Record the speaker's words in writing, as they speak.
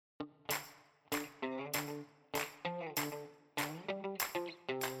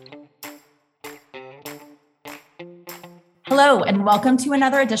Hello, and welcome to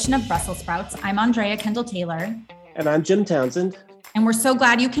another edition of Brussels Sprouts. I'm Andrea Kendall-Taylor. And I'm Jim Townsend. And we're so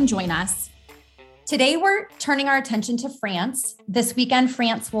glad you can join us. Today, we're turning our attention to France. This weekend,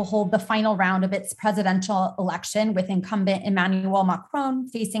 France will hold the final round of its presidential election with incumbent Emmanuel Macron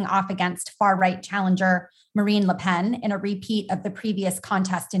facing off against far-right challenger Marine Le Pen in a repeat of the previous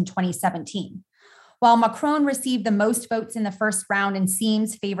contest in 2017. While Macron received the most votes in the first round and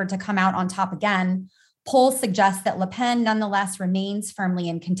seems favored to come out on top again, polls suggest that Le Pen nonetheless remains firmly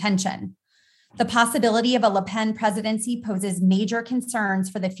in contention. The possibility of a Le Pen presidency poses major concerns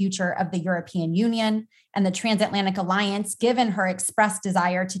for the future of the European Union and the transatlantic alliance, given her expressed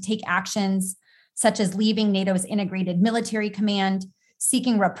desire to take actions such as leaving NATO's integrated military command,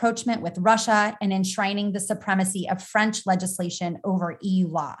 seeking rapprochement with Russia, and enshrining the supremacy of French legislation over EU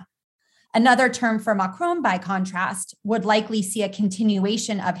law. Another term for Macron, by contrast, would likely see a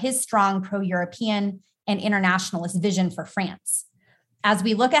continuation of his strong pro-European and internationalist vision for France. As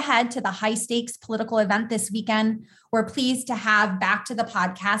we look ahead to the high-stakes political event this weekend, we're pleased to have back to the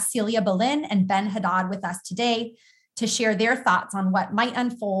podcast Celia Boleyn and Ben Haddad with us today to share their thoughts on what might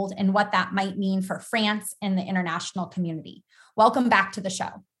unfold and what that might mean for France and the international community. Welcome back to the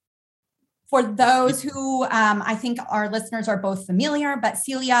show. For those who I think our listeners are both familiar, but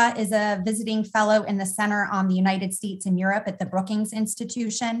Celia is a visiting fellow in the Center on the United States and Europe at the Brookings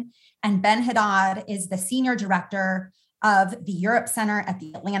Institution, and Ben Haddad is the Senior Director of the Europe Center at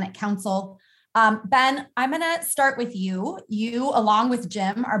the Atlantic Council. Ben, I'm going to start with you. You, along with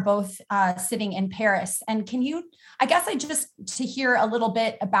Jim, are both sitting in Paris. And can you, I guess to hear a little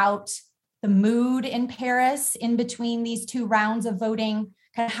bit about the mood in Paris in between these two rounds of voting.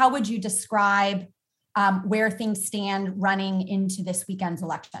 Kind of how would you describe where things stand running into this weekend's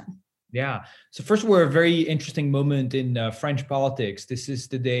election? Yeah. So first, we're a very interesting moment in French politics. This is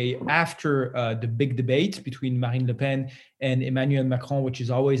the day after the big debate between Marine Le Pen and Emmanuel Macron, which is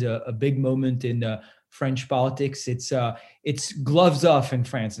always a big moment in French politics. It's gloves off in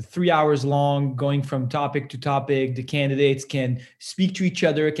France. It's 3 hours long, going from topic to topic. The candidates can speak to each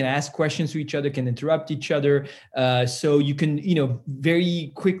other, can ask questions to each other, can interrupt each other. So you can,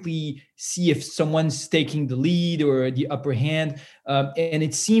 very quickly see if someone's taking the lead or the upper hand. And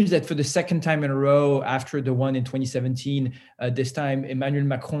it seems that for the second time in a row, after the one in 2017, this time Emmanuel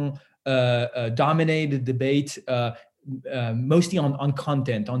Macron dominated the debate. Mostly on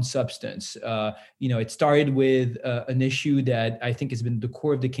content, on substance. It started with an issue that I think has been the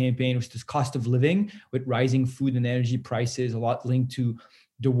core of the campaign, which is cost of living, with rising food and energy prices, a lot linked to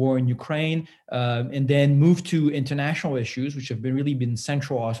the war in Ukraine, and then moved to international issues, which have really been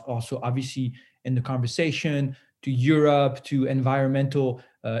central also obviously in the conversation, to Europe, to environmental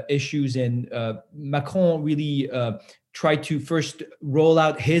issues. And Macron really tried to first roll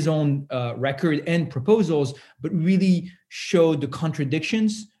out his own record and proposals, but really showed the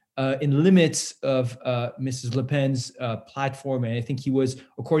contradictions in limits of Mrs. Le Pen's platform. And I think he was,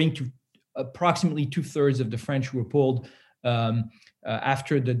 according to approximately 2/3 of the French who were polled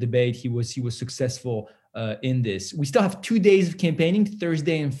after the debate, he was successful in this. We still have 2 days of campaigning,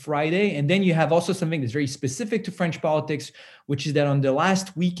 Thursday and Friday. And then you have also something that's very specific to French politics, which is that on the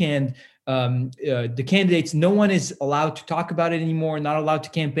last weekend, the candidates, no one is allowed to talk about it anymore, not allowed to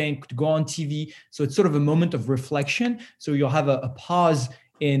campaign, to go on TV. So it's sort of a moment of reflection. So you'll have a pause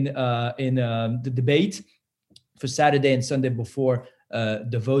in the debate for Saturday and Sunday before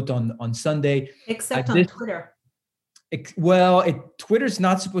the vote on Sunday. Except on Twitter. Twitter's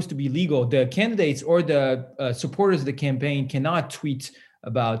not supposed to be legal. The candidates or the supporters of the campaign cannot tweet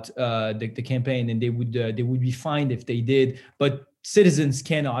about the campaign, and they would be fined if they did. But citizens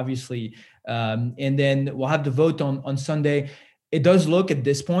can, obviously. And then we'll have the vote on Sunday. It does look at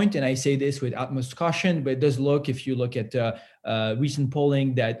this point, and I say this with utmost caution, but it does look, if you look at recent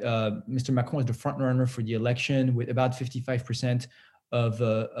polling, that Mr. Macron is the front runner for the election with about 55% of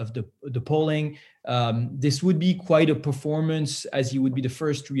the polling. This would be quite a performance, as he would be the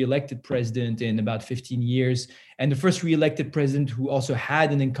first re-elected president in about 15 years, and the first re-elected president who also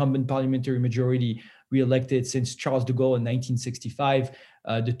had an incumbent parliamentary majority re-elected since Charles de Gaulle in 1965.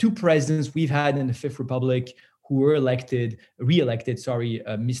 The two presidents we've had in the Fifth Republic who were re-elected,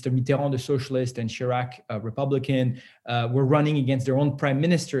 Mr. Mitterrand, the socialist, and Chirac, a Republican, were running against their own prime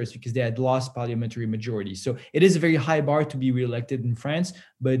ministers because they had lost parliamentary majority. So it is a very high bar to be re-elected in France,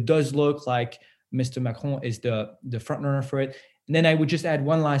 but it does look like Mr. Macron is the front runner for it. And then I would just add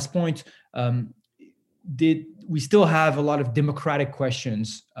one last point. We still have a lot of democratic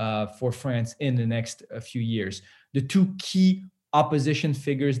questions for France in the next few years. The two key opposition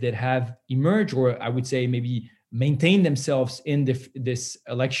figures that have emerged, or I would say maybe maintained themselves in this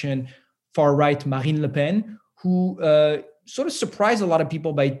election, far right Marine Le Pen, who sort of surprised a lot of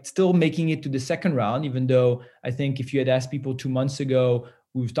people by still making it to the second round, even though I think if you had asked people 2 months ago,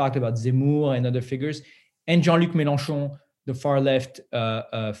 we've talked about Zemmour and other figures, and Jean-Luc Mélenchon, the far left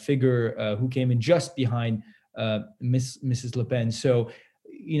figure who came in just behind Mrs. Le Pen. So,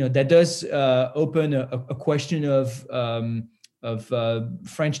 that does open a question of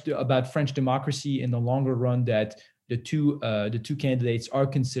French democracy in the longer run, that the two candidates are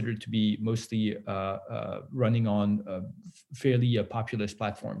considered to be mostly running on fairly populist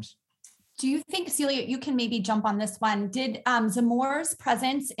platforms. Do you think, Celia, you can maybe jump on this one? Did Zemmour's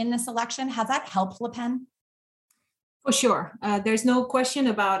presence in this election, has that helped Le Pen? For sure. There's no question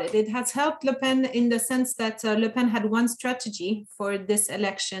about it. It has helped Le Pen in the sense that Le Pen had one strategy for this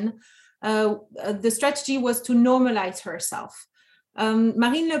election. The strategy was to normalize herself.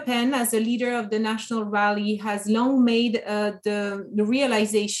 Marine Le Pen, as a leader of the National Rally, has long made the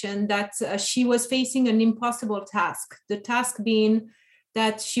realization that she was facing an impossible task. The task being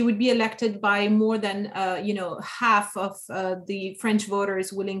that she would be elected by more than half of the French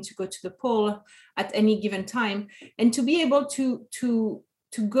voters willing to go to the poll at any given time. And to be able to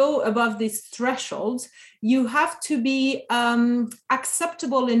go above this threshold, you have to be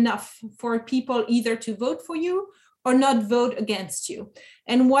acceptable enough for people either to vote for you or not vote against you.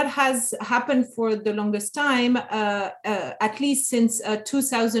 And what has happened for the longest time, at least since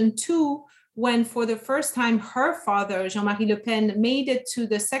 2002, when for the first time her father, Jean-Marie Le Pen, made it to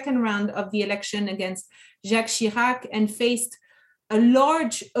the second round of the election against Jacques Chirac and faced a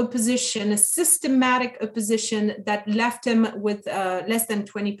large opposition, a systematic opposition that left him with less than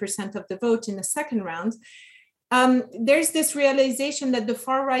 20% of the vote in the second round. There's this realization that the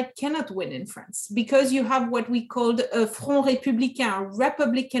far right cannot win in France because you have what we called a Front Républicain, a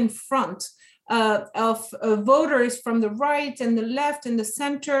Republican front of voters from the right and the left and the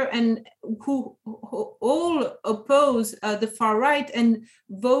center, and who all oppose the far right and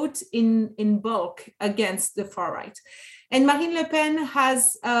vote in bulk against the far right. And Marine Le Pen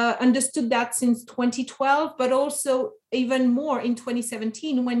has understood that since 2012, but also even more in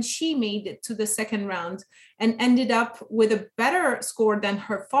 2017 when she made it to the second round and ended up with a better score than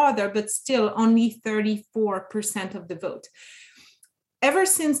her father, but still only 34% of the vote. Ever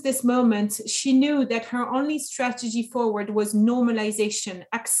since this moment, she knew that her only strategy forward was normalization,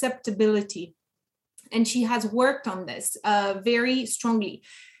 acceptability. And she has worked on this very strongly.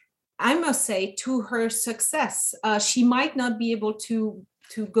 I must say, to her success, she might not be able to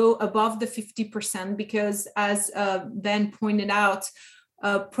go above the 50% because, as Ben pointed out,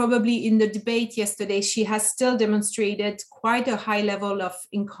 probably in the debate yesterday, she has still demonstrated quite a high level of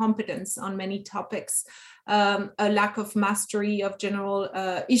incompetence on many topics. A lack of mastery of general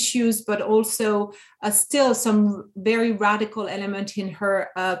issues, but also still some very radical element in her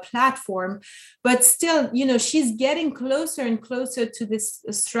platform. But still, she's getting closer and closer to this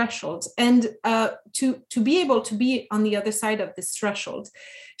threshold. And to be able to be on the other side of this threshold,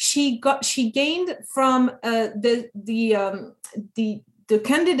 she gained from the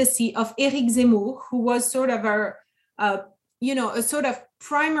candidacy of Éric Zemmour, who was sort of a sort of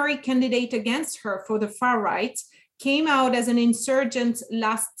primary candidate against her for the far right, came out as an insurgent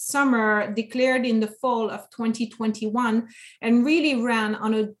last summer, declared in the fall of 2021, and really ran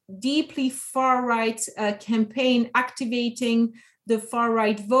on a deeply far right campaign, activating the far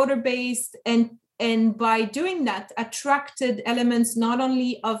right voter base, and by doing that, attracted elements not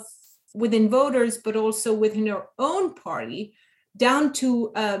only of within voters, but also within her own party, down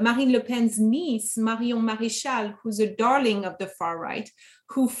to Marine Le Pen's niece, Marion Maréchal, who's a darling of the far right,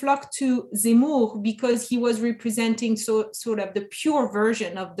 who flocked to Zemmour because he was representing sort of the pure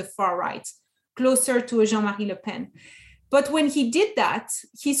version of the far right, closer to Jean-Marie Le Pen. But when he did that,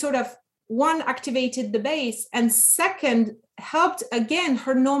 he sort of, one, activated the base, and second, helped again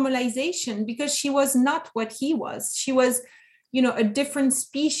her normalization because she was not what he was. She was, a different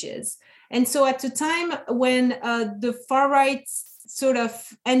species. And so at the time when the far right sort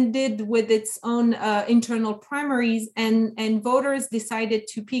of ended with its own internal primaries and voters decided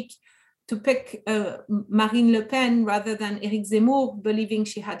to pick Marine Le Pen rather than Éric Zemmour, believing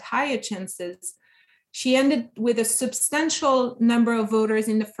she had higher chances, she ended with a substantial number of voters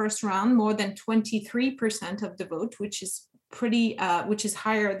in the first round, more than 23% of the vote, which is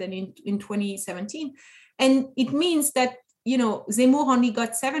higher than in 2017. And it means that Zemmour only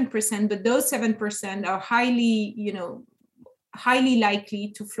got 7%, but those 7% are highly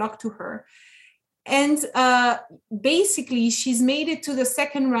likely to flock to her. And basically, she's made it to the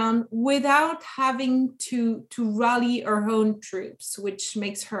second round without having to rally her own troops, which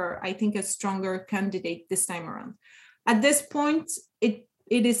makes her, I think, a stronger candidate this time around. At this point,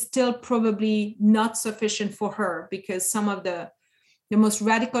 it is still probably not sufficient for her, because some of the most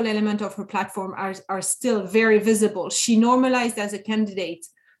radical element of her platform are still very visible. She normalized as a candidate,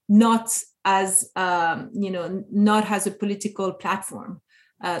 not as not as a political platform.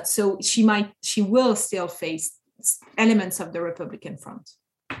 So she will still face elements of the Republican front.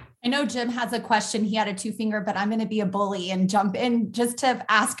 I know Jim has a question. He had a 2-finger, but I'm going to be a bully and jump in just to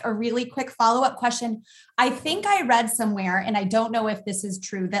ask a really quick follow-up question. I think I read somewhere, and I don't know if this is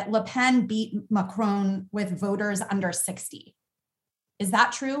true, that Le Pen beat Macron with voters under 60. Is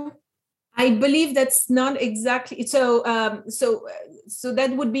that true? I believe that's not exactly so. So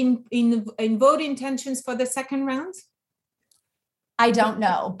that would be in vote intentions for the second round. I don't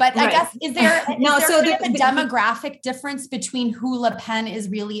know, but right. I guess is there a demographic difference between who Le Pen is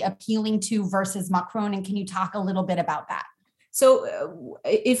really appealing to versus Macron, and can you talk a little bit about that? So,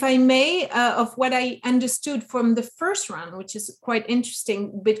 if I may, of what I understood from the first round, which is quite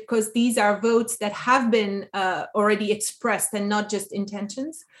interesting because these are votes that have been already expressed and not just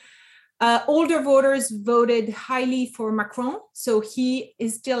intentions. Older voters voted highly for Macron, so he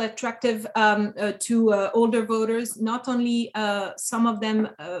is still attractive to older voters, not only some of them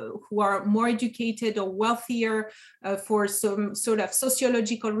who are more educated or wealthier for some sort of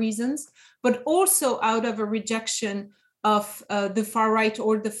sociological reasons, but also out of a rejection of the far right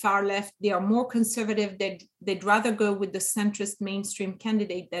or the far left. They are more conservative. They'd rather go with the centrist mainstream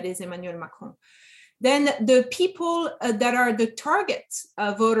candidate that is Emmanuel Macron. Then the people that are the target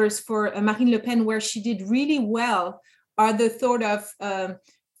voters for Marine Le Pen, where she did really well, are the sort of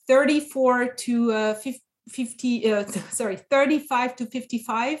 35 to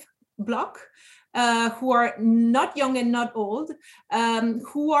 55 bloc, who are not young and not old,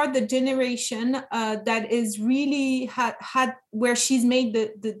 who are the generation that is really had where she's made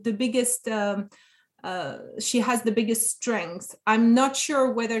the biggest. She has the biggest strength. I'm not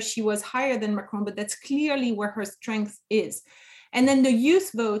sure whether she was higher than Macron, but that's clearly where her strength is. And then the youth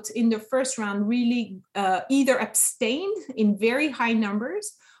vote in the first round really either abstained in very high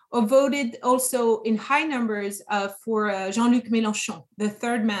numbers or voted also in high numbers for Jean-Luc Mélenchon, the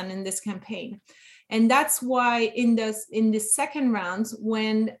third man in this campaign. And that's why in the second round,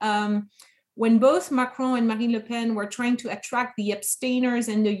 when both Macron and Marine Le Pen were trying to attract the abstainers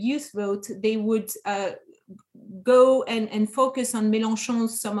and the youth vote, they would go and focus on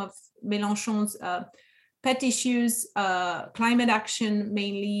some of Mélenchon's pet issues, climate action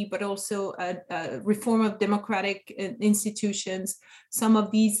mainly, but also reform of democratic institutions. Some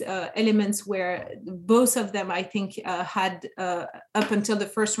of these elements where both of them, I think, had up until the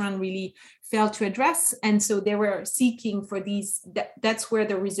first round really failed to address. And so they were seeking for these, that's where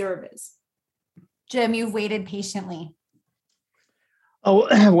the reserve is. Jim, you've waited patiently. Oh,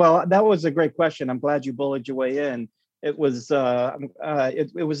 well, that was a great question. I'm glad you bullied your way in. It was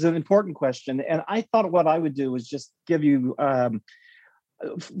it was an important question, and I thought what I would do was just give you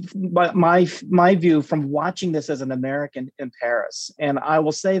my view from watching this as an American in Paris. And I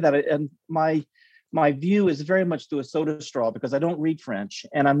will say that my view is very much through a soda straw, because I don't read French,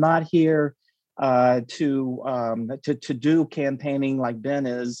 and I'm not here to do campaigning like Ben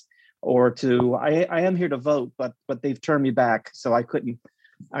is. Or I am here to vote, but they've turned me back, so I couldn't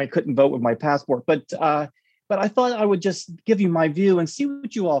vote with my passport. But I thought I would just give you my view and see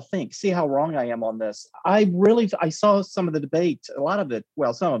what you all think, see how wrong I am on this. I saw some of the debate,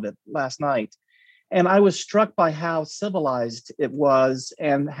 some of it last night, and I was struck by how civilized it was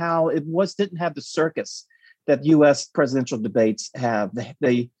and how it didn't have the circus that U.S. presidential debates have.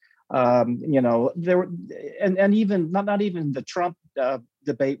 There were, and even not even the Trump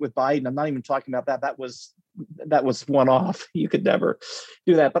debate with Biden. I'm not even talking about that. That was one off. You could never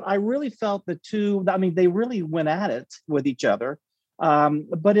do that. But I really felt the two. I mean, they really went at it with each other,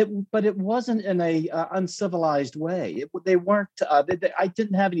 but it wasn't in a uncivilized way. They weren't. I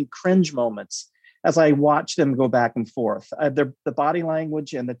didn't have any cringe moments as I watched them go back and forth. The body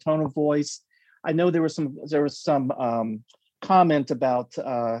language and the tone of voice. I know there was some comment about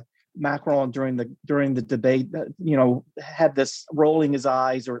Macron during the debate, had this rolling his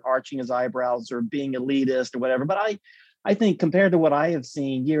eyes or arching his eyebrows or being elitist or whatever. But I think compared to what I have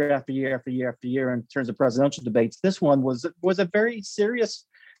seen year after year after year after year in terms of presidential debates, this one was a very serious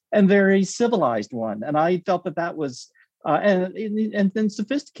and very civilized one, and I felt that was and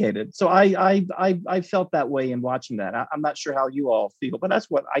sophisticated. So I felt that way in watching that. I'm not sure how you all feel, but that's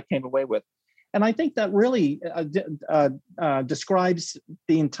what I came away with. And I think that really describes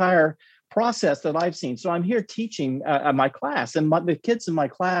the entire process that I've seen. So I'm here teaching my class, and the kids in my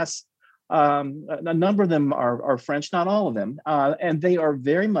class, a number of them are French, not all of them, and they are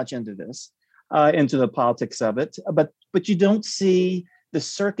very much into this, into the politics of it. But you don't see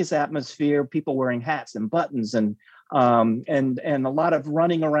circus atmosphere, people wearing hats and buttons and a lot of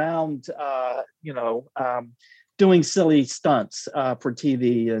running around, doing silly stunts for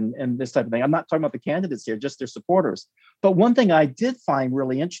TV and this type of thing. I'm not talking about the candidates here, just their supporters. But one thing I did find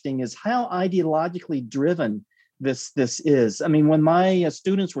really interesting is how ideologically driven this is. I mean, when my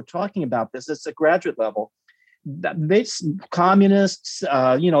students were talking about this, it's a graduate level. They communists,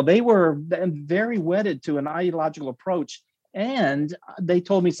 they were very wedded to an ideological approach. And they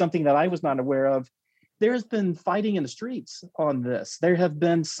told me something that I was not aware of. There's been fighting in the streets on this. There have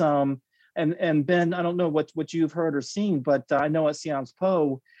been some, and Ben, I don't know what you've heard or seen, but I know at Sciences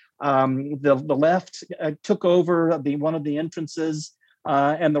Po, the left took over one of the entrances,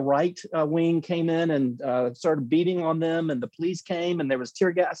 and the right wing came in and started beating on them, and the police came, and there was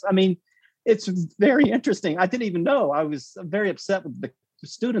tear gas. I mean, it's very interesting. I didn't even know. I was very upset with the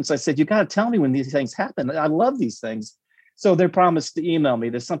students. I said, you got to tell me when these things happen. I love these things. So they promised to email me.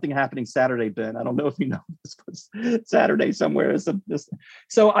 There's something happening Saturday, Ben. I don't know if you know this, but Saturday somewhere is this.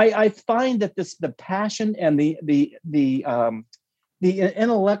 So I find that the passion and the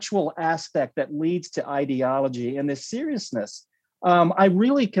intellectual aspect that leads to ideology and the seriousness, I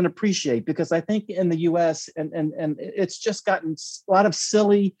really can appreciate, because I think in the U.S. and it's just gotten a lot of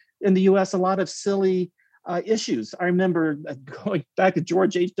silly in the U.S. a lot of silly issues. I remember going back to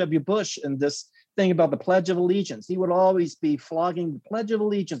George H.W. Bush and this thing about the Pledge of Allegiance. He would always be flogging the Pledge of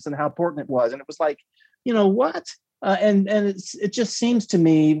Allegiance and how important it was. And it was like, what? And it just seems to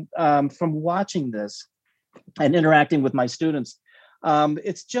me from watching this and interacting with my students,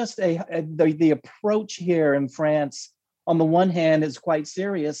 it's just the approach here in France, on the one hand, is quite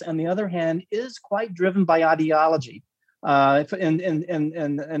serious, and the other hand is quite driven by ideology.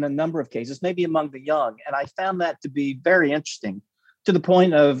 In a number of cases, maybe among the young. And I found that to be very interesting, to the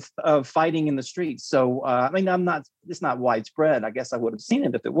point of fighting in the streets. So, it's not widespread. I guess I would have seen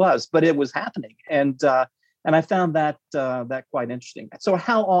it if it was, but it was happening. And I found that quite interesting. So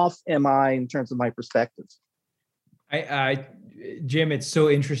how off am I in terms of my perspectives? Jim, it's so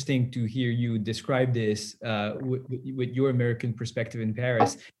interesting to hear you describe this with your American perspective in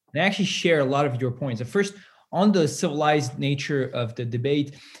Paris. And I actually share a lot of your points. At first, on the civilized nature of the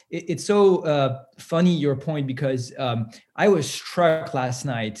debate, it's so funny, your point, because I was struck last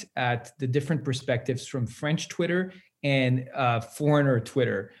night at the different perspectives from French Twitter and foreigner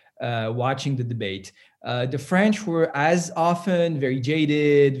Twitter watching the debate. The French were, as often, very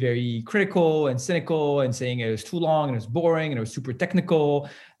jaded, very critical and cynical, and saying it was too long and it was boring and it was super technical.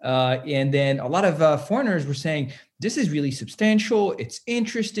 And then a lot of foreigners were saying, this is really substantial. It's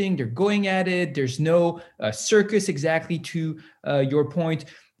interesting. They're going at it. There's no circus, exactly to your point.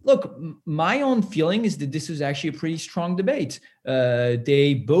 Look, my own feeling is that this was actually a pretty strong debate.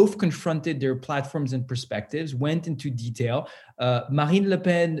 They both confronted their platforms and perspectives, went into detail. Marine Le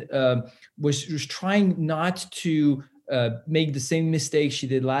Pen was trying not to make the same mistake she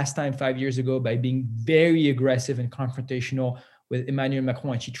did last time 5 years ago by being very aggressive and confrontational with Emmanuel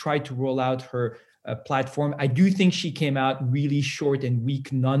Macron. And she tried to roll out her platform. I do think she came out really short and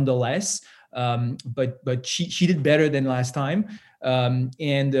weak nonetheless, but she did better than last time.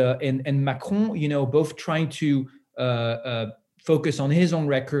 And Macron, both trying to focus on his own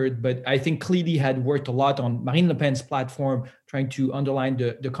record, but I think clearly had worked a lot on Marine Le Pen's platform, trying to underline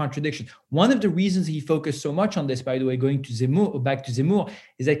the contradiction. One of the reasons he focused so much on this, by the way, going to Zemmour, back to Zemmour,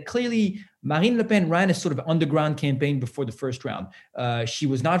 is that clearly Marine Le Pen ran a sort of underground campaign before the first round. She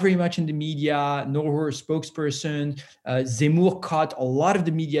was not very much in the media, nor her spokesperson. Zemmour caught a lot of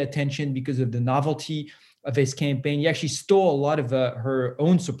the media attention because of the novelty of his campaign. He actually stole a lot of her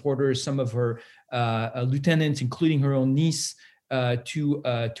own supporters, some of her lieutenants, including her own niece,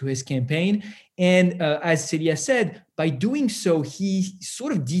 to his campaign. And as Celia said, by doing so, he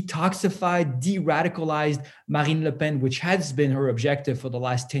sort of detoxified, de-radicalized Marine Le Pen, which has been her objective for the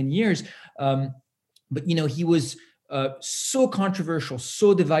last 10 years. But, he was so controversial,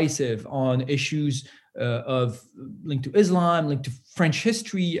 so divisive on issues of linked to Islam, linked to French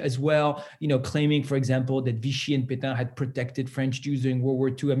history as well, claiming, for example, that Vichy and Pétain had protected French Jews during World War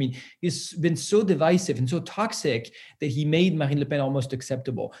II. I mean, he's been so divisive and so toxic that he made Marine Le Pen almost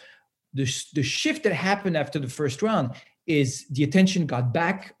acceptable. The shift that happened after the first round is the attention got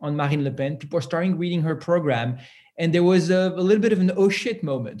back on Marine Le Pen. People are starting reading her program. And there was a little bit of an oh shit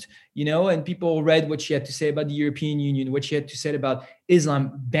moment, and people read what she had to say about the European Union, what she had to say about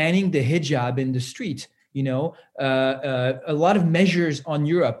Islam, banning the hijab in the street, a lot of measures on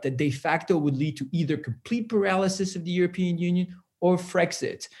Europe that de facto would lead to either complete paralysis of the European Union or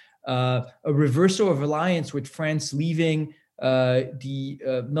Frexit, a reversal of alliance with France leaving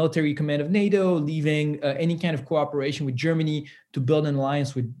the military command of NATO, leaving any kind of cooperation with Germany to build an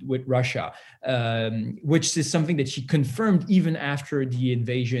alliance with Russia, which is something that she confirmed even after the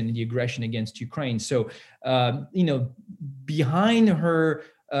invasion and the aggression against Ukraine. So, behind her,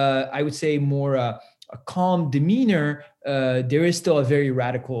 I would say more a calm demeanor, there is still a very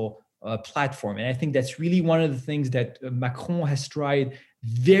radical platform. And I think that's really one of the things that Macron has tried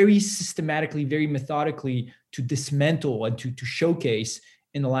very systematically, very methodically to dismantle and to showcase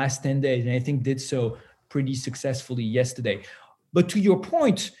in the last 10 days. And I think did so pretty successfully yesterday. But to your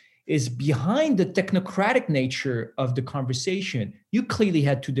point, is behind the technocratic nature of the conversation, you clearly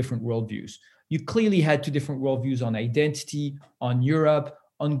had two different worldviews. You clearly had two different worldviews on identity, on Europe,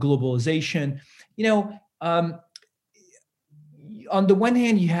 on globalization. On the one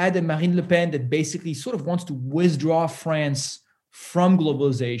hand, you had a Marine Le Pen that basically sort of wants to withdraw France from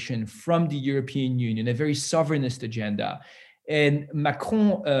globalization, from the European Union, a very sovereignist agenda. And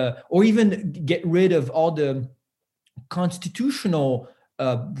Macron, or even get rid of all the constitutional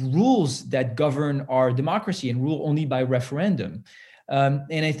rules that govern our democracy and rule only by referendum.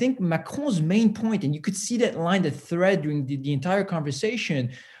 And I think Macron's main point, and you could see that line, that thread during the entire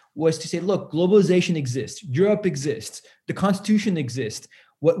conversation, was to say, look, globalization exists, Europe exists, the Constitution exists.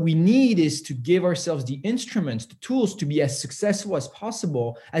 What we need is to give ourselves the instruments, the tools to be as successful as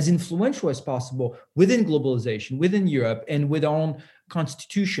possible, as influential as possible within globalization, within Europe, and with our own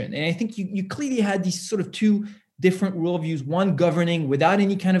constitution. And I think you clearly had these sort of two different worldviews, one governing without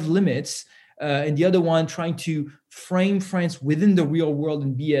any kind of limits, and the other one trying to frame France within the real world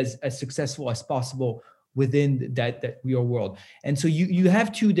and be as successful as possible within that real world. And so you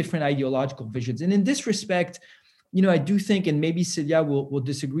have two different ideological visions. And in this respect, I do think, and maybe Celia will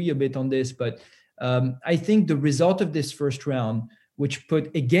disagree a bit on this, but I think the result of this first round, which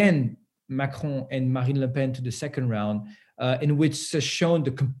put again Macron and Marine Le Pen to the second round, in which has shown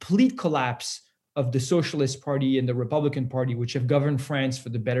the complete collapse of the Socialist Party and the Republican Party, which have governed France for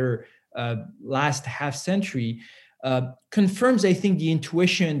the better last half century, confirms, I think, the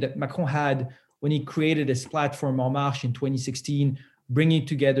intuition that Macron had when he created his platform En Marche in 2016, bringing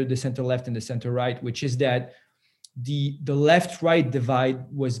together the center left and the center right, which is that the left-right divide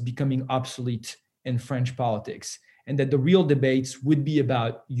was becoming obsolete in French politics, and that the real debates would be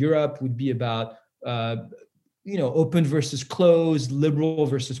about Europe, would be about open versus closed, liberal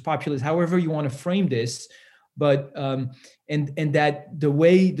versus populist, however you want to frame this. But and that the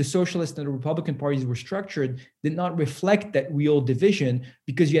way the socialist and the Republican parties were structured did not reflect that real division,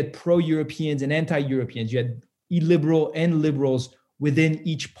 because you had pro-Europeans and anti-Europeans, you had illiberal and liberals within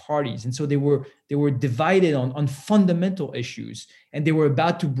each parties, and so they were divided on fundamental issues, and they were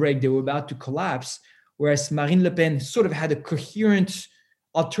about to break, they were about to collapse. Whereas Marine Le Pen sort of had a coherent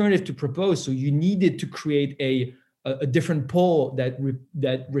alternative to propose, so you needed to create a different pole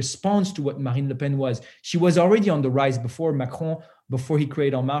that responds to what Marine Le Pen was. She was already on the rise before Macron, before he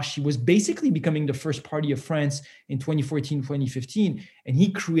created En Marche. She was basically becoming the first party of France in 2014, 2015, and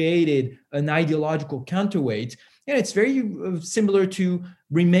he created an ideological counterweight. And it's very similar to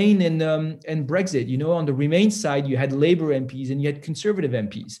Remain and Brexit. On the Remain side, you had Labour MPs and you had Conservative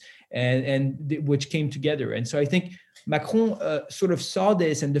MPs, and which came together. And so I think Macron sort of saw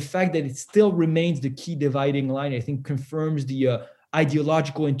this, and the fact that it still remains the key dividing line, I think, confirms the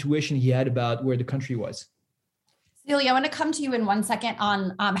ideological intuition he had about where the country was. Celia, I want to come to you in 1 second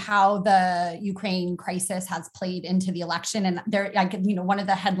on how the Ukraine crisis has played into the election. And there, one of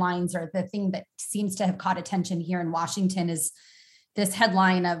the headlines, or the thing that seems to have caught attention here in Washington, is this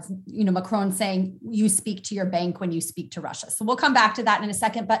headline of, Macron saying, you speak to your bank when you speak to Russia. So we'll come back to that in a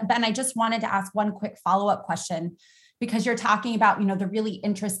second. But Ben, I just wanted to ask one quick follow-up question, because you're talking about, the really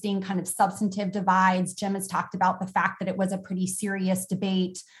interesting kind of substantive divides. Jim has talked about the fact that it was a pretty serious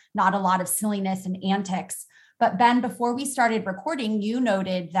debate, not a lot of silliness and antics. But Ben, before we started recording, you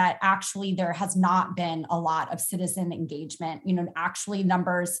noted that actually there has not been a lot of citizen engagement. Actually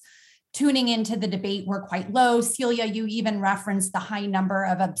numbers tuning into the debate were quite low. Celia, you even referenced the high number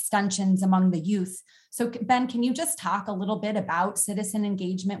of abstentions among the youth. So Ben, can you just talk a little bit about citizen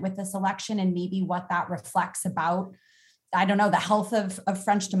engagement with this election and maybe what that reflects about, the health of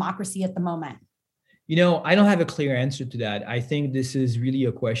French democracy at the moment? I don't have a clear answer to that. I think this is really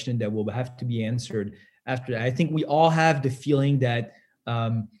a question that will have to be answered after that. I think we all have the feeling that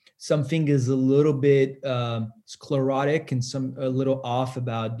something is a little bit sclerotic and a little off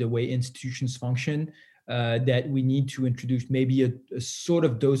about the way institutions function, that we need to introduce maybe a sort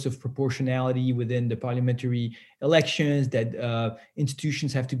of dose of proportionality within the parliamentary elections, that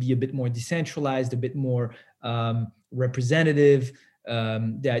institutions have to be a bit more decentralized, a bit more representative.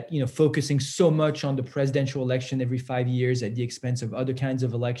 that focusing so much on the presidential election every 5 years at the expense of other kinds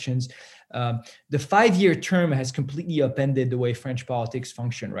of elections. The 5-year term has completely upended the way French politics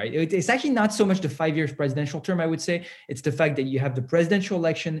function, right? It's actually not so much the 5-year presidential term, I would say. It's the fact that you have the presidential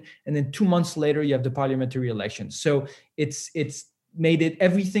election, and then 2 months later you have the parliamentary election. So it's made it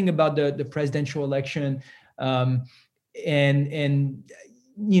everything about the presidential election, and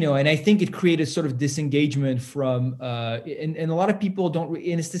I think it created sort of disengagement from, and a lot of people don't,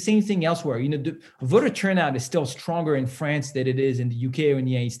 and it's the same thing elsewhere. The voter turnout is still stronger in France than it is in the UK or in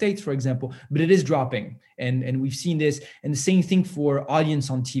the United States, for example, but it is dropping. And we've seen this, and the same thing for audience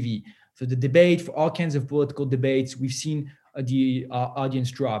on TV. So the debate, for all kinds of political debates, we've seen the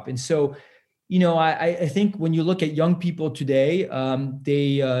audience drop. And so, I think when you look at young people today,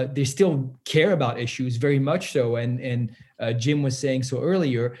 they still care about issues very much so, and Jim was saying so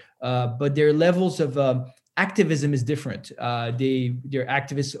earlier, but their levels of activism is different. They're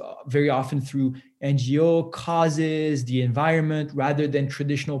activists very often through NGO causes, the environment, rather than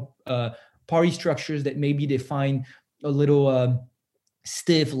traditional party structures that maybe they find a little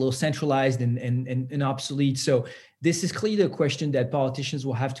stiff, a little centralized and obsolete. So this is clearly a question that politicians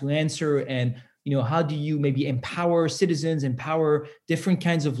will have to answer. And how do you maybe empower citizens, empower different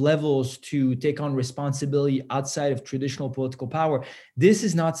kinds of levels to take on responsibility outside of traditional political power? This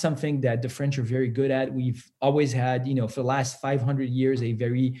is not something that the French are very good at. We've always had, for the last 500 years, a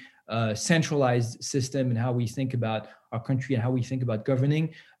very centralized system in how we think about our country and how we think about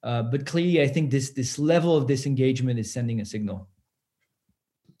governing. But clearly, I think this level of disengagement is sending a signal.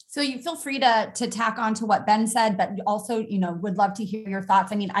 So you feel free to tack on to what Ben said, but also, would love to hear your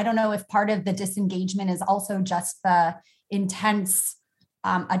thoughts. I mean, I don't know if part of the disengagement is also just the intense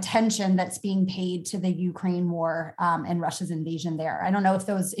attention that's being paid to the Ukraine war and Russia's invasion there. I don't know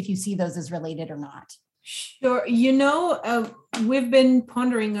if you see those as related or not. Sure. We've been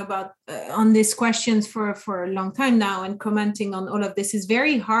pondering about on these questions for a long time now, and commenting on all of this. Is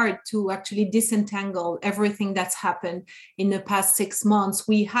very hard to actually disentangle everything that's happened in the past 6 months.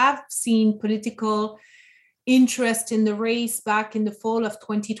 We have seen political interest in the race back in the fall of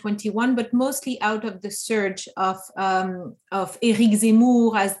 2021, but mostly out of the surge of Éric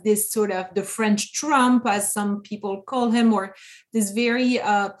Zemmour as this sort of the French Trump, as some people call him, or this very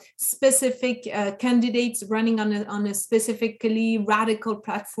specific candidates running on a specifically radical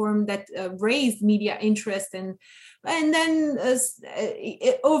platform that raised media interest. And then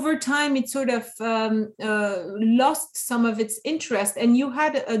over time, it sort of lost some of its interest. And you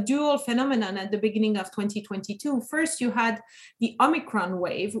had a dual phenomenon at the beginning of 2022. First, you had the Omicron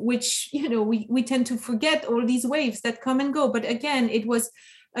wave, which, we tend to forget all these waves that come and go. But again, it was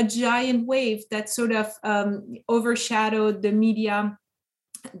a giant wave that sort of overshadowed the media,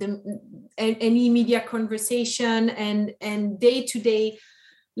 any media conversation and day-to-day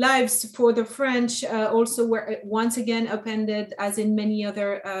lives for the French also were once again upended, as in many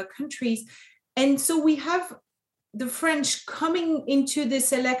other countries. And so we have the French coming into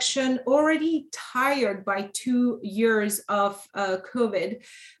this election already tired by 2 years of COVID,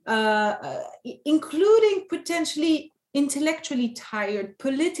 including potentially intellectually tired,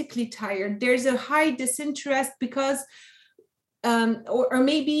 politically tired. There's a high disinterest because or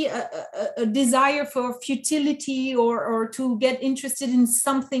maybe a desire for futility or to get interested in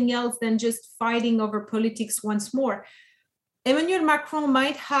something else than just fighting over politics once more. Emmanuel Macron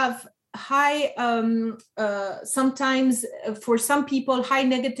might have high, sometimes for some people, high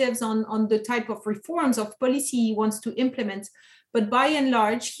negatives on the type of reforms of policy he wants to implement. But by and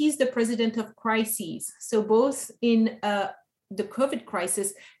large, he's the president of crises. So both in the COVID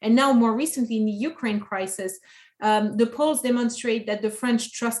crisis and now more recently in the Ukraine crisis, the polls demonstrate that the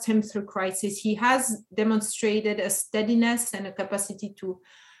French trust him through crisis. He has demonstrated a steadiness and a capacity to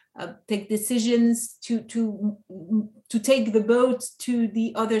take decisions, to take the boat to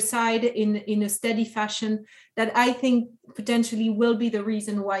the other side in a steady fashion that I think potentially will be the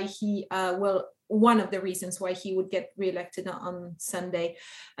reason why he one of the reasons why he would get reelected on Sunday.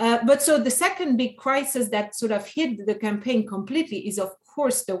 But so the second big crisis that sort of hit the campaign completely is, of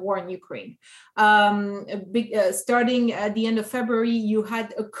course, the war in Ukraine. Starting at the end of February, you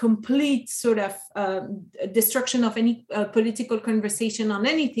had a complete sort of destruction of any political conversation on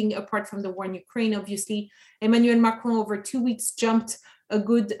anything apart from the war in Ukraine. Obviously, Emmanuel Macron over 2 weeks jumped a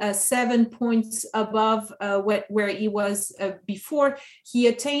good 7 points above where he was before. He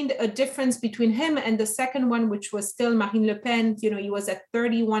attained a difference between him and the second one, which was still Marine Le Pen. He was at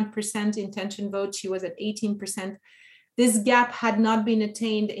 31% intention vote. She was at 18%. This gap had not been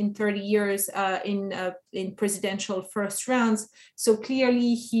attained in 30 years in presidential first rounds. So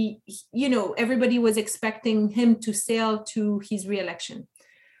clearly everybody was expecting him to sail to his re-election,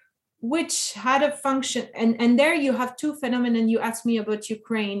 which had a function. And there you have two phenomena. You asked me about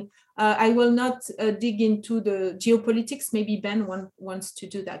Ukraine. I will not dig into the geopolitics. Maybe Ben wants to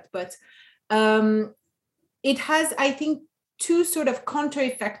do that. But it has, I think, two sort of counter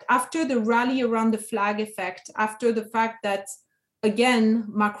effect after the rally around the flag effect, after the fact that, again,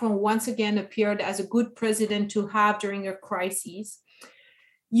 Macron once again appeared as a good president to have during a crisis.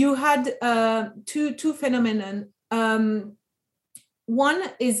 You had two phenomena. One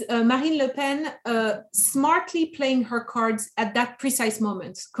is Marine Le Pen smartly playing her cards at that precise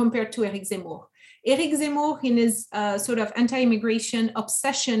moment compared to Éric Zemmour. Éric Zemmour, in his sort of anti-immigration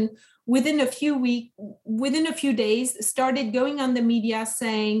obsession, within a few days, started going on the media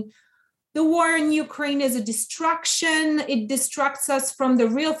saying, the war in Ukraine is a distraction. It distracts us from the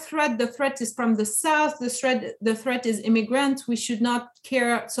real threat. The threat is from the south. The threat is immigrants. We should not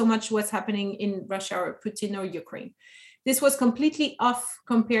care so much what's happening in Russia or Putin or Ukraine. This was completely off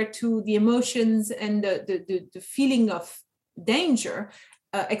compared to the emotions and the feeling of danger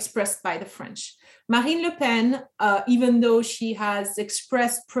expressed by the French. Marine Le Pen, even though she has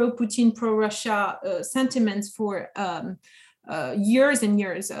expressed pro-Putin, pro-Russia sentiments for years and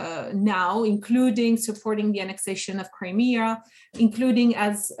years now, including supporting the annexation of Crimea, including,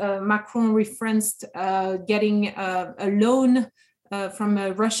 as Macron referenced, getting a loan from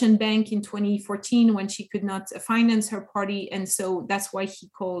a Russian bank in 2014 when she could not finance her party. And so that's why he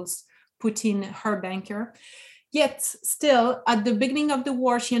calls Putin her banker. Yet still, at the beginning of the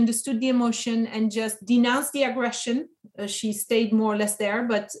war, she understood the emotion and just denounced the aggression. She stayed more or less there,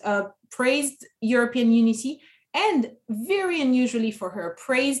 but praised European unity, and very unusually for her,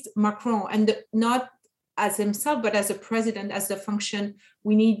 praised Macron, and not as himself, but as a president, as the function.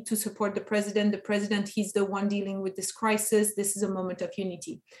 We need to support the president. The president, he's the one dealing with this crisis. This is a moment of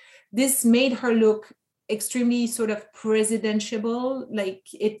unity. This made her look extremely sort of presidentiable, like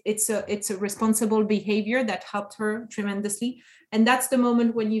it's a responsible behavior that helped her tremendously. And that's the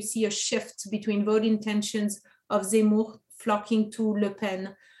moment when you see a shift between vote intentions of Zemmour flocking to Le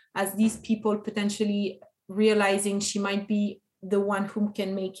Pen as these people potentially realizing she might be the one who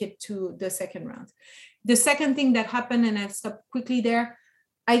can make it to the second round. The second thing that happened, and I'll stop quickly there,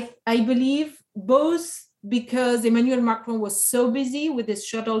 I believe both because Emmanuel Macron was so busy with his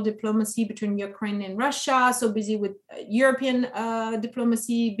shuttle diplomacy between Ukraine and Russia, so busy with European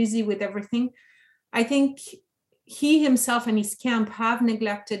diplomacy, busy with everything. I think he himself and his camp have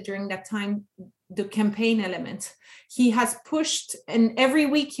neglected during that time the campaign element. He has pushed, and every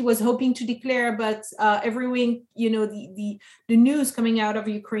week he was hoping to declare, but every week, the news coming out of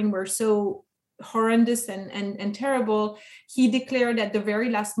Ukraine were so horrendous and terrible. He declared at the very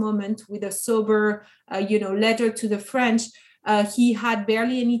last moment with a sober, letter to the French. He had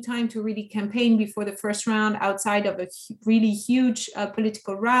barely any time to really campaign before the first round outside of a really huge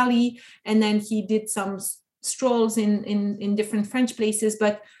political rally. And then he did some strolls in different French places.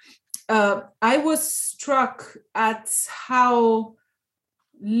 But I was struck at how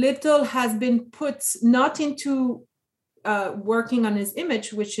little has been put not into working on his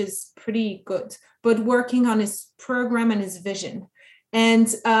image, which is pretty good, but working on his program and his vision. And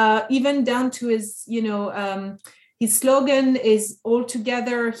even down to his, his slogan is all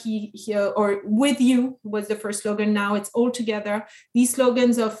together. He or with you was the first slogan. Now it's all together. These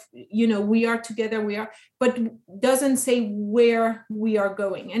slogans of, we are together, we are, but doesn't say where we are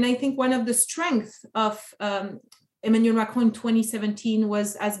going. And I think one of the strengths of Emmanuel Macron in 2017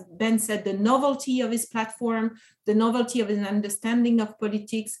 was, as Ben said, the novelty of his platform, the novelty of his understanding of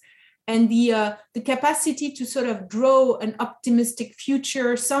politics, and the capacity to sort of draw an optimistic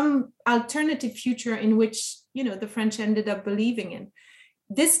future, some alternative future in which, the French ended up believing in.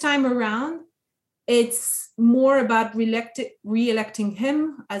 This time around, it's more about re-electing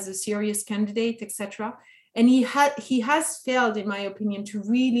him as a serious candidate, etc. And he has failed, in my opinion, to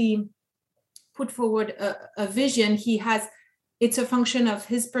really put forward a vision. It's a function of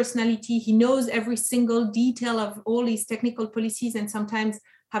his personality. He knows every single detail of all these technical policies and sometimes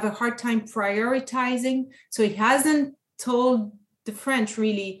have a hard time prioritizing. So he hasn't told the French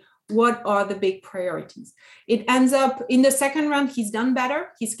really what are the big priorities. It ends up in the second round, he's done better.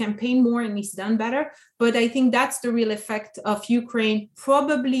 He's campaigned more and he's done better. But I think that's the real effect of Ukraine,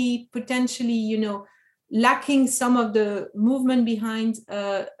 probably potentially, lacking some of the movement behind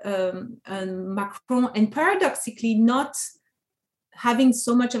Macron, and paradoxically not having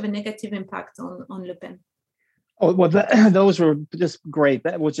so much of a negative impact on Le Pen. Oh, well, those were just great.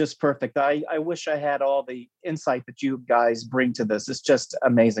 That was just perfect. I wish I had all the insight that you guys bring to this. It's just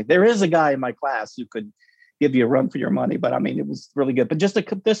amazing. There is a guy in my class who could give you a run for your money, but I mean, it was really good. But just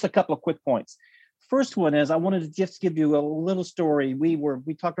a couple of quick points. First one is I wanted to just give you a little story. We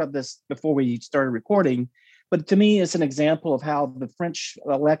talked about this before we started recording, but to me, it's an example of how the French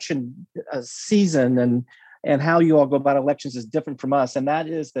election season and how you all go about elections is different from us. And that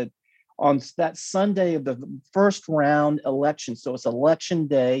is that on that Sunday of the first round election, so it's election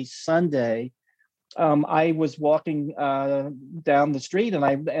day, Sunday, I was walking down the street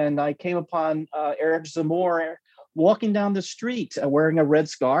and I came upon Eric Zemmour walking down the street wearing a red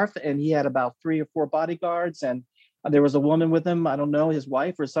scarf, and he had about 3 or 4 bodyguards, and there was a woman with him, I don't know, his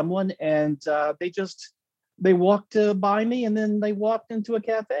wife or someone, and they walked by me, and then they walked into a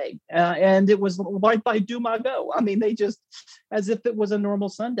cafe, and it was right by Dumago. I mean, they just, as if it was a normal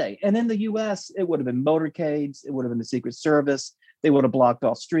Sunday. And in the US, it would have been motorcades, it would have been the Secret Service, they would have blocked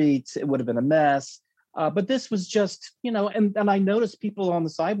off streets, it would have been a mess. But this was just, and I noticed people on the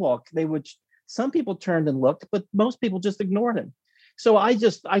sidewalk, some people turned and looked, but most people just ignored him. So I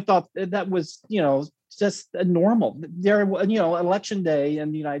thought that was, just normal. There, election day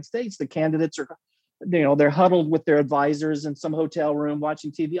in the United States, the candidates are, they're huddled with their advisors in some hotel room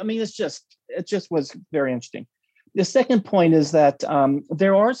watching TV. I mean, it just was very interesting. The second point is that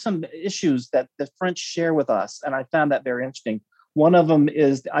there are some issues that the French share with us, and I found that very interesting. One of them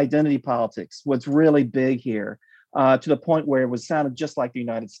is identity politics, what's really big here, to the point where it sounded just like the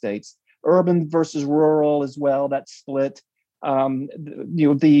United States. Urban versus rural as well, that split.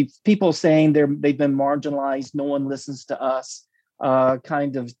 The people saying they've been marginalized, no one listens to us.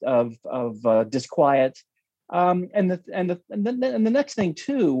 Kind of disquiet, and the next thing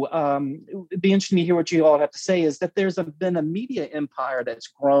too, it'd be interesting to hear what you all have to say, is that there's been a media empire that's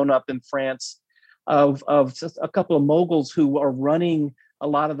grown up in France of just a couple of moguls who are running a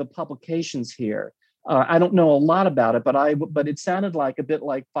lot of the publications here. I don't know a lot about it, but it sounded like a bit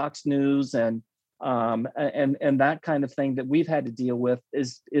like Fox News and that kind of thing that we've had to deal with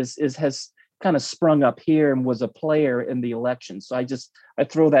has kind of sprung up here and was a player in the election. So I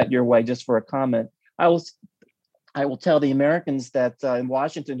throw that your way just for a comment. I will tell the Americans that in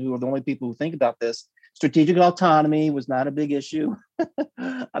Washington, who are the only people who think about this, strategic autonomy was not a big issue.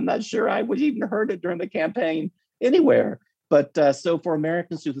 I'm not sure I would even heard it during the campaign anywhere. But so for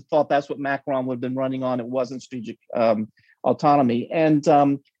Americans who thought that's what Macron would have been running on, it wasn't strategic autonomy.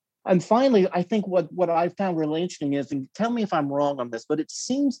 And finally, I think what I found really interesting is, and tell me if I'm wrong on this, but it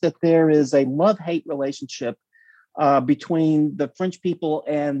seems that there is a love-hate relationship between the French people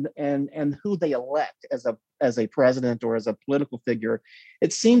and who they elect as a president or as a political figure.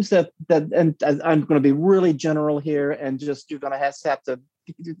 It seems that and I'm going to be really general here, and just you're going to have to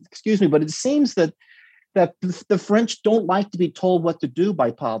excuse me, but it seems that the French don't like to be told what to do by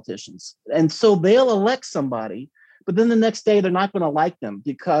politicians, and so they'll elect somebody. But then the next day, they're not going to like them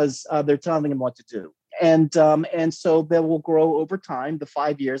because they're telling them what to do. And so they will grow over time, the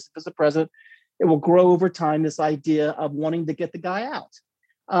 5 years as a president, it will grow over time, this idea of wanting to get the guy out.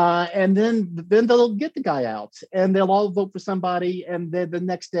 And then they'll get the guy out and they'll all vote for somebody. And then the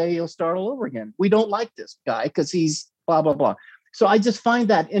next day he'll start all over again. We don't like this guy because he's blah, blah, blah. So I just find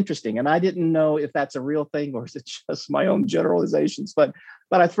that interesting. And I didn't know if that's a real thing or is it just my own generalizations, but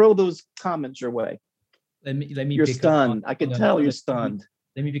I throw those comments your way. Let me. You're stunned. I can tell you're stunned.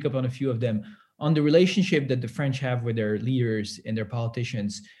 Let me pick up on a few of them. On the relationship that the French have with their leaders and their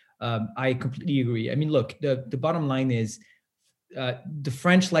politicians, I completely agree. I mean, look, the bottom line is the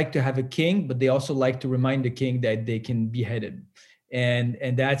French like to have a king, but they also like to remind the king that they can be beheaded.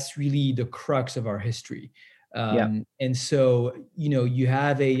 And that's really the crux of our history. And so, you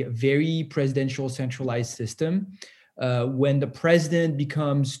have a very presidential centralized system. When the president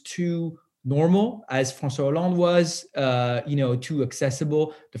becomes too normal, as François Hollande was, too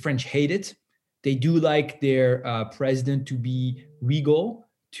accessible, the French hate it. They do like their president to be regal,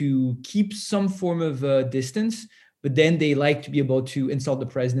 to keep some form of distance, but then they like to be able to insult the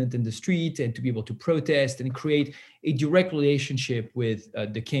president in the street and to be able to protest and create a direct relationship with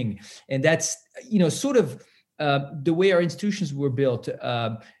the king. And that's, sort of the way our institutions were built.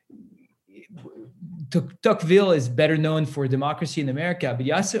 Tocqueville is better known for democracy in America, but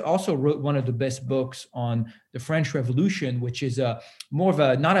he also wrote one of the best books on the French Revolution, which is more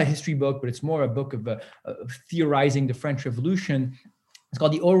of not a history book, but it's more a book of theorizing the French Revolution. It's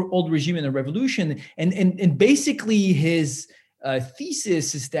called The Old Regime and the Revolution. And basically his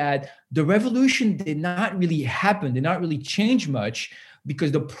thesis is that the revolution did not really happen, did not really change much,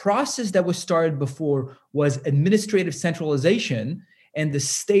 because the process that was started before was administrative centralization, and the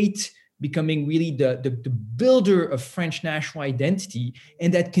state becoming really the builder of French national identity.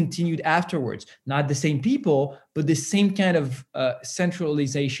 And that continued afterwards. Not the same people, but the same kind of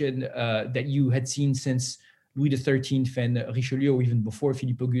centralization that you had seen since Louis XIII and Richelieu, or even before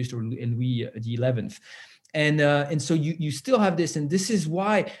Philippe Auguste or Louis XI. And so you still have this, and this is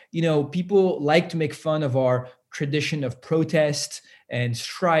why, people like to make fun of our tradition of protest and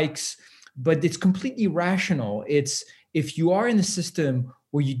strikes, but it's completely rational. It's, if you are in a system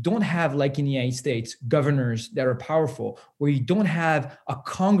where you don't have, like in the United States, governors that are powerful, where you don't have a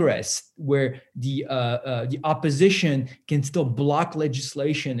Congress where the opposition can still block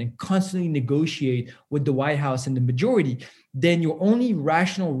legislation and constantly negotiate with the White House and the majority, then your only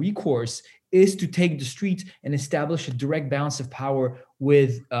rational recourse is to take the streets and establish a direct balance of power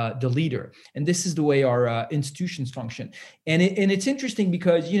with the leader. And this is the way our institutions function. And it's interesting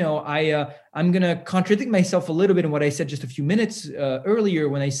because, I'm going to contradict myself a little bit in what I said just a few minutes earlier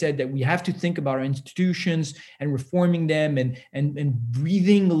when I said that we have to think about our institutions and reforming them and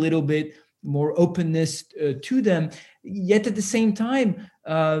breathing a little bit more openness to them. Yet at the same time,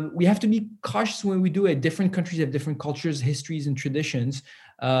 we have to be cautious when we do it. Different countries have different cultures, histories, and traditions.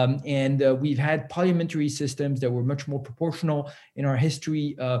 And we've had parliamentary systems that were much more proportional in our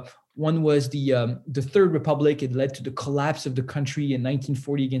history. One was the Third Republic. It led to the collapse of the country in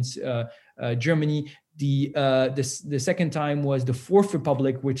 1940 against Germany. The second time was the Fourth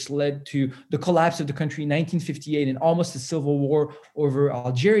Republic, which led to the collapse of the country in 1958 and almost a civil war over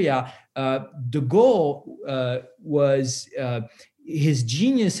Algeria. De Gaulle was his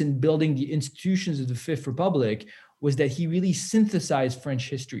genius in building the institutions of the Fifth Republic was that he really synthesized French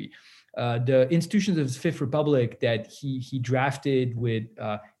history. The institutions of the Fifth Republic that he drafted with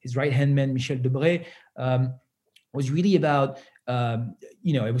his right-hand man, Michel Debré, was really about,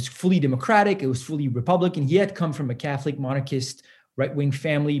 it was fully democratic, it was fully Republican. He had come from a Catholic monarchist right-wing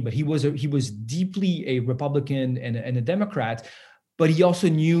family, but he was deeply a Republican and a Democrat. But he also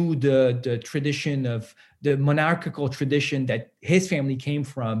knew the tradition of the monarchical tradition that his family came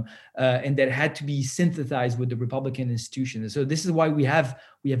from, and that had to be synthesized with the Republican institution. And so this is why we have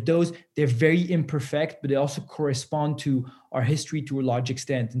those. They're very imperfect, but they also correspond to our history to a large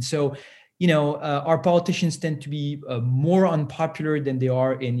extent. And so, our politicians tend to be more unpopular than they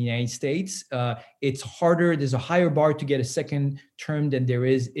are in the United States. It's harder. There's a higher bar to get a second term than there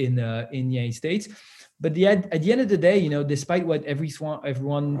is in the United States. But at the end of the day, despite what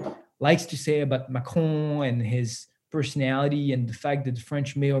everyone likes to say about Macron and his personality and the fact that the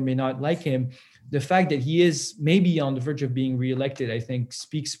French may or may not like him, the fact that he is maybe on the verge of being reelected, I think,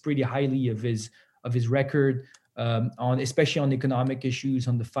 speaks pretty highly of his record, especially on economic issues,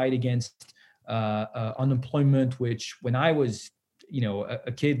 on the fight against unemployment, which when I was,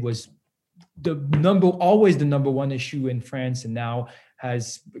 a kid was always the number one issue in France, and now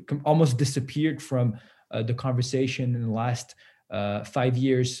has almost disappeared from the conversation in the last 5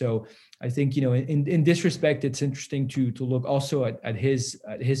 years. So I think, in this respect, it's interesting to look also at his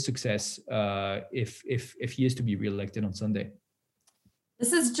success if he is to be reelected on Sunday.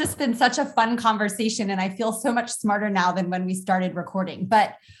 This has just been such a fun conversation, and I feel so much smarter now than when we started recording.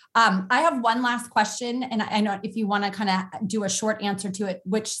 But I have one last question, and I know if you want to kind of do a short answer to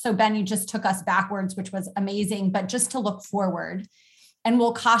it, so Ben, you just took us backwards, which was amazing, but just to look forward, and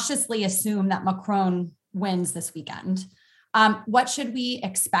we'll cautiously assume that Macron wins this weekend. What should we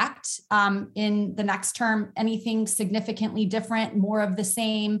expect in the next term? Anything significantly different, more of the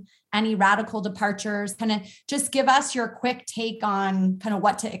same, any radical departures? Kind of just give us your quick take on kind of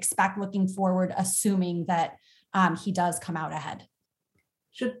what to expect looking forward, assuming that he does come out ahead.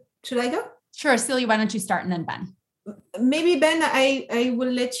 Should I go? Sure. Celia, why don't you start, and then Ben? Maybe Ben, I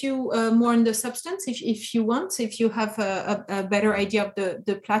will let you more on the substance if you want, if you have a better idea of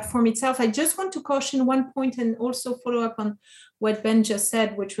the platform itself. I just want to caution one point and also follow up on what Ben just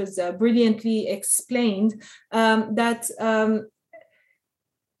said, which was brilliantly explained, that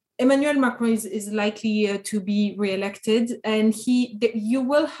Emmanuel Macron is likely to be reelected, and you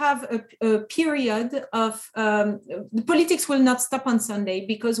will have a period of the politics will not stop on Sunday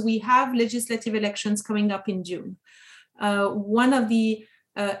because we have legislative elections coming up in June. One of the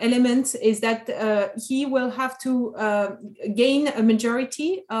elements is that he will have to gain a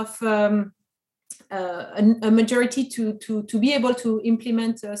majority of a majority to be able to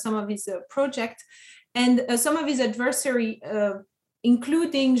implement some of his projects, and some of his adversary,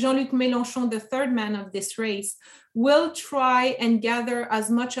 including Jean-Luc Mélenchon, the third man of this race, will try and gather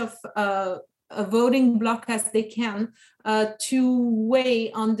as much of a voting bloc as they can to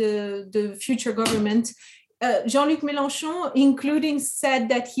weigh on the future government Jean-Luc Mélenchon, including, said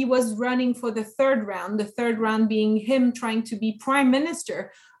that he was running for the third round being him trying to be prime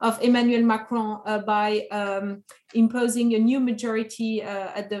minister of Emmanuel Macron by imposing a new majority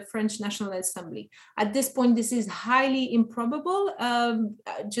at the French National Assembly. At this point, this is highly improbable,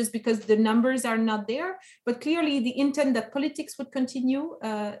 just because the numbers are not there, but clearly the intent that politics would continue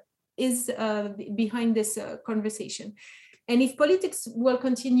is behind this conversation. And if politics will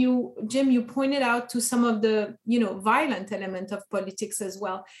continue, Jim, you pointed out to some of the, violent element of politics as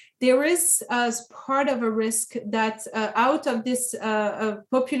well. There is as part of a risk that out of this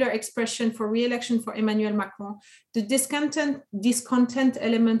popular expression for re-election for Emmanuel Macron, the discontent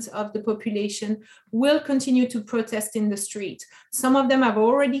elements of the population will continue to protest in the street. Some of them have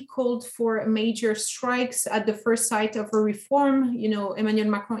already called for major strikes at the first sight of a reform. Emmanuel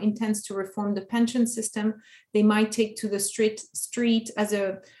Macron intends to reform the pension system. They might take to the street as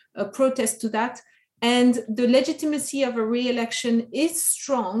a protest to that. And the legitimacy of a re-election is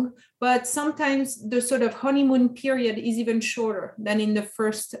strong, but sometimes the sort of honeymoon period is even shorter than in the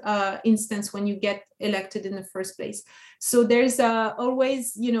first instance when you get elected in the first place. So there's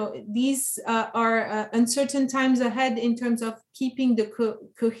always, these are uncertain times ahead in terms of keeping the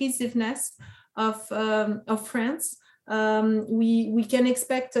cohesiveness of France. We can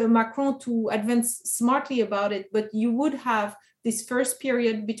expect Macron to advance smartly about it, but you would have this first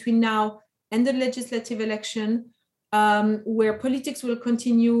period between now and the legislative election, where politics will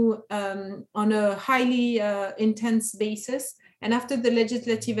continue on a highly intense basis. And after the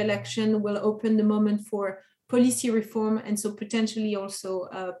legislative election, will open the moment for policy reform, and so potentially also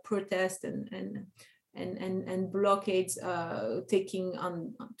protest and blockades taking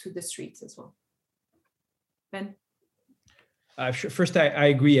on to the streets as well. Ben? First, I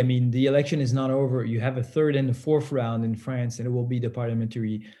agree. I mean, the election is not over. You have a third and a fourth round in France, and it will be the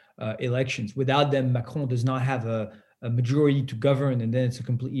parliamentary elections. Without them, Macron does not have a majority to govern, and then it's a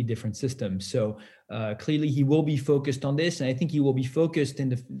completely different system. So clearly, he will be focused on this, and I think he will be focused in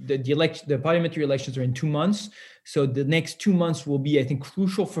the parliamentary elections are in 2 months. So the next 2 months will be, I think,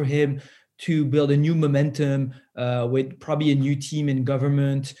 crucial for him to build a new momentum with probably a new team in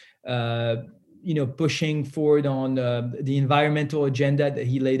government. Pushing forward on the environmental agenda that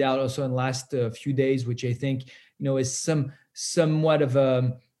he laid out also in the last few days, which I think is somewhat of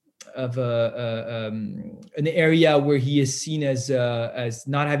an area where he is seen as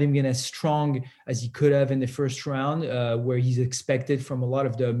not having been as strong as he could have in the first round, where he's expected from a lot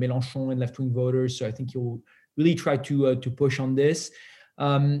of the Mélenchon and left-wing voters. So I think he'll really try to push on this.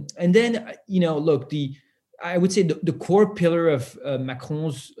 And then look, I would say the core pillar of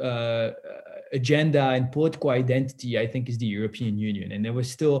Macron's agenda and political identity, I think, is the European Union. And it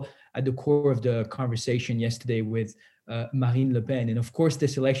was still at the core of the conversation yesterday with Marine Le Pen. And of course,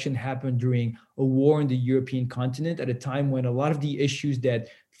 this election happened during a war in the European continent at a time when a lot of the issues that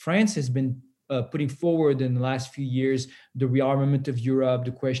France has been putting forward in the last few years, the rearmament of Europe,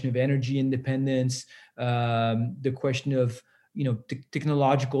 the question of energy independence, the question of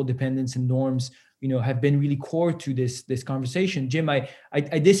technological dependence and norms, have been really core to this conversation. Jim, I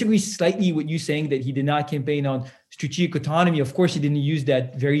disagree slightly with you saying that he did not campaign on strategic autonomy. Of course, he didn't use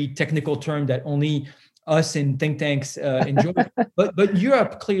that very technical term that only us in think tanks enjoy. but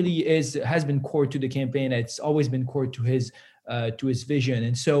Europe clearly has been core to the campaign. It's always been core to his vision.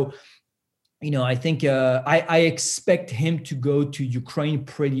 And so, I think I expect him to go to Ukraine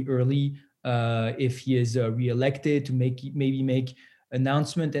pretty early if he is reelected, to maybe make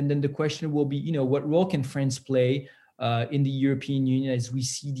announcement. And then the question will be, what role can France play in the European Union as we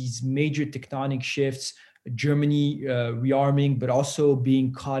see these major tectonic shifts, Germany rearming, but also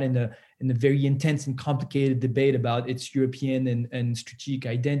being caught in a very intense and complicated debate about its European and strategic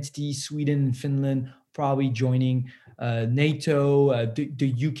identity, Sweden and Finland probably joining NATO,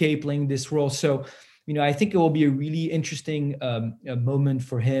 the UK playing this role. So, I think it will be a really interesting moment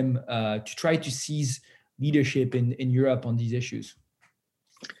for him to try to seize leadership in Europe on these issues.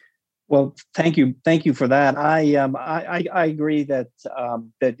 Well, thank you for that. I agree that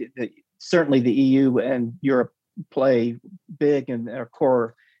certainly the EU and Europe play big and are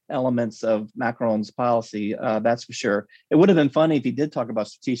core elements of Macron's policy. That's for sure. It would have been funny if he did talk about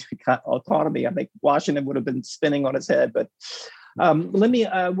strategic autonomy. I think Washington would have been spinning on his head. But let me.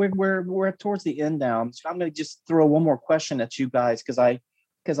 We're towards the end now. So I'm going to just throw one more question at you guys because I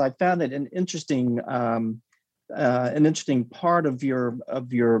found it an interesting part of your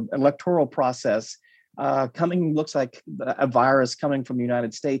electoral process. Looks like a virus coming from the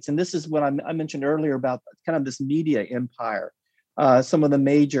United States, and this is what I mentioned earlier about kind of this media empire. Some of the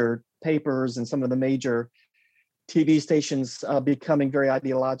major papers and some of the major TV stations becoming very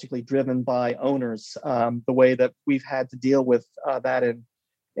ideologically driven by owners, the way that we've had to deal with that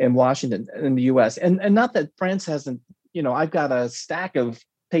in Washington, in the US. And not that France hasn't, I've got a stack of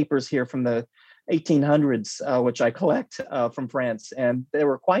papers here from the 1800s, which I collect from France, and they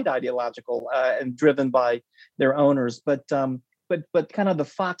were quite ideological and driven by their owners. But kind of the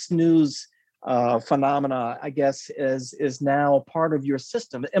Fox News phenomena, I guess, is now part of your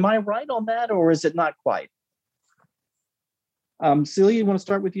system. Am I right on that, or is it not quite? Celia, you want to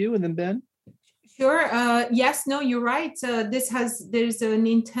start with you, and then Ben? Sure. Yes, no, you're right. There's an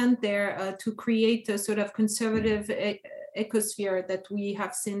intent there to create a sort of conservative ecosystem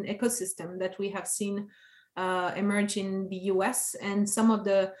that we have seen emerge in the US, and some of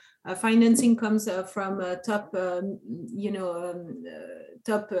the financing comes from top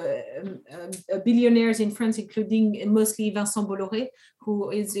billionaires in France, including mostly Vincent Bolloré,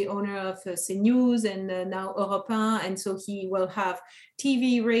 who is the owner of CNews and now Europe 1. And so he will have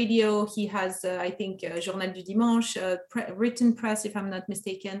TV, radio. He has, I think, Journal du Dimanche, written press, if I'm not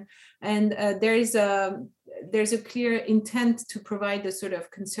mistaken. And there's a clear intent to provide a sort of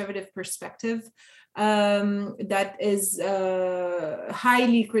conservative perspective that is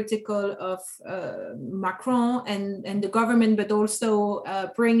highly critical of Macron and the government, but also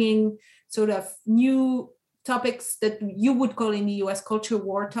bringing sort of new topics that you would call in the US culture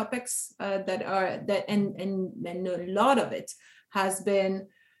war topics and a lot of it has been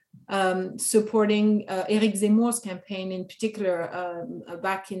supporting Eric Zemmour's campaign in particular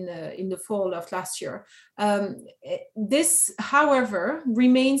back in the fall of last year. This, however,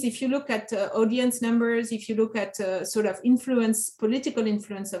 remains, if you look at audience numbers, if you look at sort of political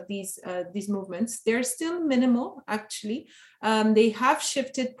influence of these movements, they're still minimal, actually. They have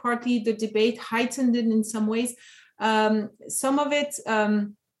shifted partly the debate, heightened it in some ways. Some of it,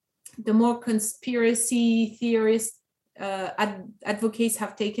 the more conspiracy theorists, advocates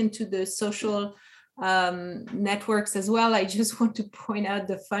have taken to the social networks as well. I just want to point out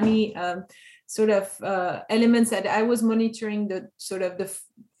the funny sort of elements that I was monitoring, the sort of the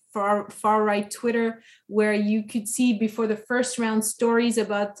far right Twitter, where you could see before the first round stories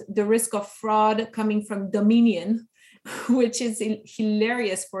about the risk of fraud coming from Dominion, which is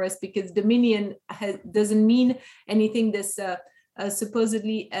hilarious for us because Dominion doesn't mean anything. This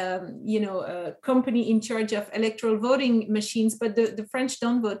supposedly, a company in charge of electoral voting machines, but the French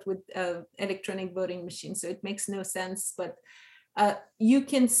don't vote with electronic voting machines, so it makes no sense. But you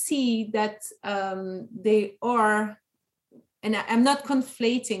can see that they are, and I'm not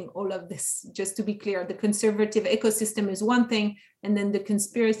conflating all of this, just to be clear, the conservative ecosystem is one thing, and then the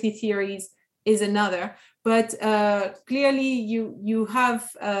conspiracy theories is another. But clearly you have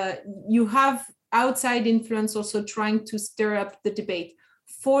outside influence also trying to stir up the debate.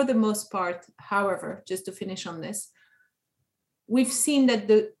 For the most part, however, just to finish on this, we've seen that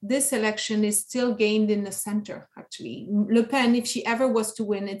this election is still gained in the center, actually. Le Pen, if she ever was to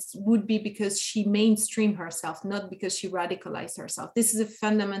win, it would be because she mainstreamed herself, not because she radicalized herself. This is a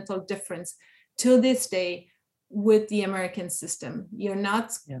fundamental difference till this day with the American system. You're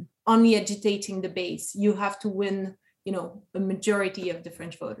not only agitating the base, you have to win a majority of the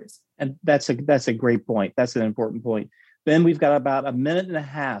French voters. And that's a great point. That's an important point. Ben, we've got about a minute and a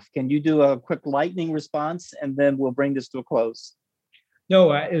half. Can you do a quick lightning response, and then we'll bring this to a close?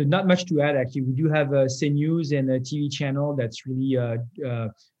 No, not much to add, actually. We do have CNews and a TV channel that's really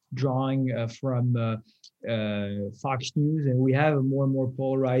drawing from Fox News, and we have a more and more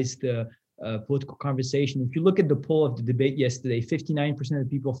polarized political conversation. If you look at the poll of the debate yesterday, 59% of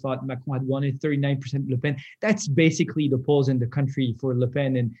people thought Macron had won it, 39% Le Pen. That's basically the polls in the country for Le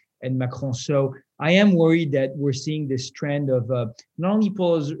Pen and Macron. So I am worried that we're seeing this trend of not only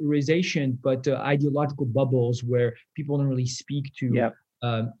polarization, but ideological bubbles where people don't really speak to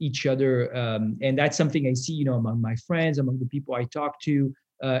each other. And that's something I see, among my friends, among the people I talk to.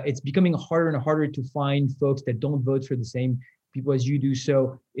 It's becoming harder and harder to find folks that don't vote for the same people as you do.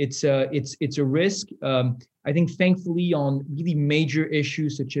 So it's a risk. I think thankfully on really major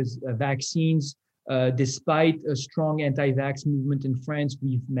issues such as vaccines, despite a strong anti-vax movement in France,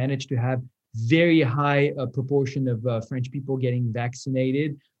 we've managed to have very high proportion of French people getting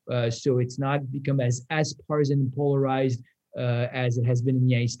vaccinated. So it's not become as partisan and polarized as it has been in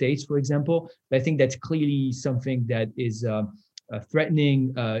the United States, for example. But I think that's clearly something that is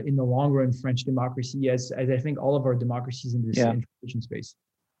threatening in the long run French democracy, as I think all of our democracies in this information space.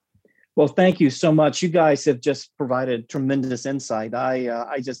 Well, thank you so much. You guys have just provided tremendous insight.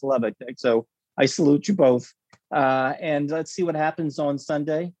 I just love it. So I salute you both. And let's see what happens on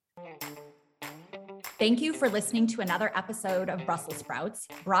Sunday. Thank you for listening to another episode of Brussels Sprouts,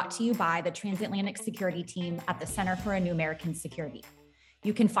 brought to you by the Transatlantic Security Team at the Center for a New American Security.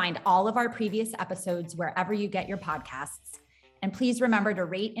 You can find all of our previous episodes wherever you get your podcasts. And please remember to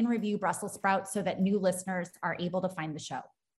rate and review Brussels Sprouts so that new listeners are able to find the show.